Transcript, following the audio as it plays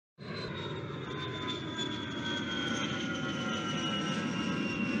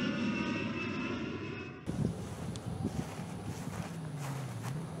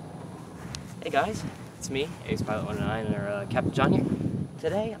guys, it's me, X-121 or Captain John here.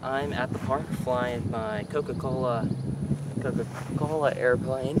 Today I'm at the park flying my Coca-Cola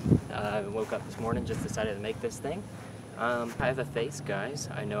airplane. I woke up this morning, just decided to make this thing. I have a face, guys.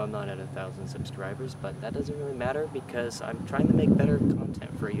 I know I'm not at 1,000 subscribers, but that doesn't really matter because I'm trying to make better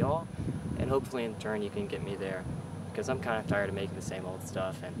content for y'all, and hopefully in turn you can get me there, because I'm kind of tired of making the same old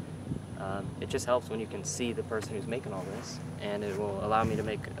stuff, and it just helps when you can see the person who's making all this, and it will allow me to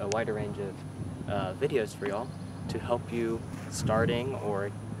make a wider range of videos for y'all to help you starting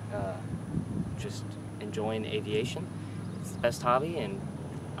or just enjoying aviation. It's the best hobby, and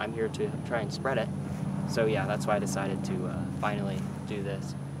I'm here to try and spread it. So yeah, that's why I decided to finally do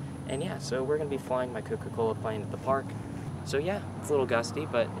this. And yeah, so we're gonna be flying my Coca-Cola plane at the park. So yeah, it's a little gusty,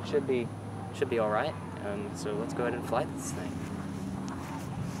 but it should be all right. So let's go ahead and fly this thing.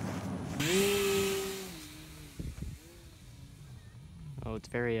 Oh, it's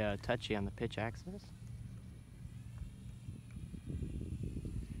very touchy on the pitch axis.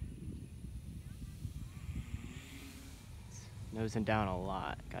 It's nosing down a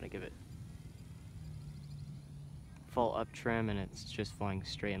lot. Gotta give it full up trim, and it's just flying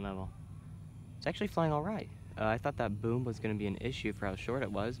straight and level. It's actually flying all right. I thought that boom was going to be an issue for how short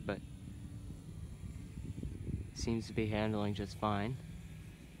it was, but it seems to be handling just fine.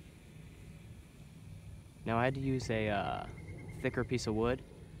 Now I had to use a thicker piece of wood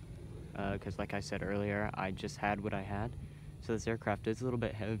because, like I said earlier, I just had what I had. So this aircraft is a little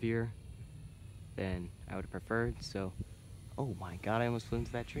bit heavier than I would have preferred. So, oh my God, I almost flew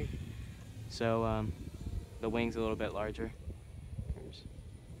into that tree. So the wing's a little bit larger.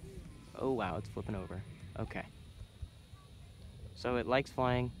 Oh wow, it's flipping over. Okay. So it likes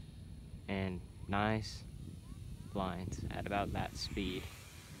flying and nice blinds at about that speed.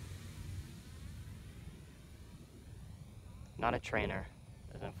 Not a trainer,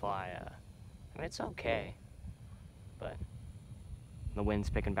 doesn't fly, I mean, it's okay, but the wind's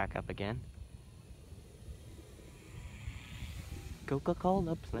picking back up again.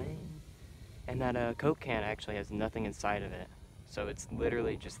 Coca-Cola plane. And that Coke can actually has nothing inside of it, so it's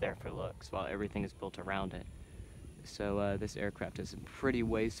literally just there for looks while everything is built around it. So this aircraft is pretty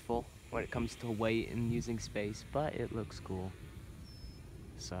wasteful when it comes to weight and using space, but it looks cool.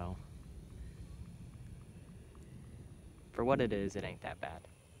 So for what it is, it ain't that bad.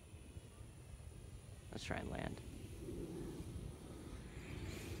 Let's try and land.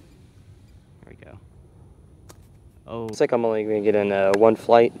 There we go. Oh, looks like I'm only gonna get in one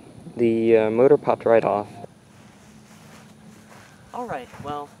flight. The motor popped right off. Alright,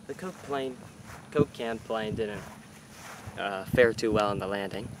 well, the Coke can plane didn't fare too well in the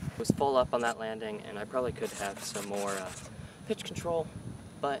landing. It was full up on that landing, and I probably could have some more pitch control,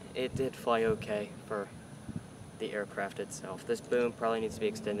 but it did fly okay for the aircraft itself. This boom probably needs to be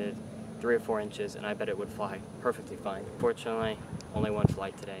extended 3 or 4 inches, and I bet it would fly perfectly fine. Fortunately, only one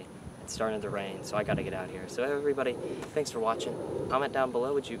flight today. It's starting to rain, so I gotta get out of here. So everybody, thanks for watching. Comment down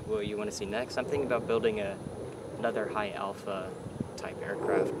below what you want to see next. I'm thinking about building another high alpha type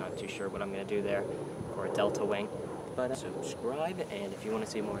aircraft. Not too sure what I'm gonna do there, or a delta wing. But subscribe, and if you want to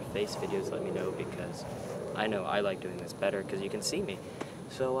see more face videos, let me know, because I know I like doing this better because you can see me.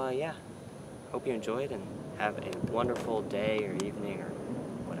 So yeah, hope you enjoyed and have a wonderful day or evening or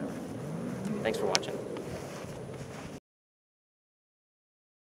whatever. Thanks for watching.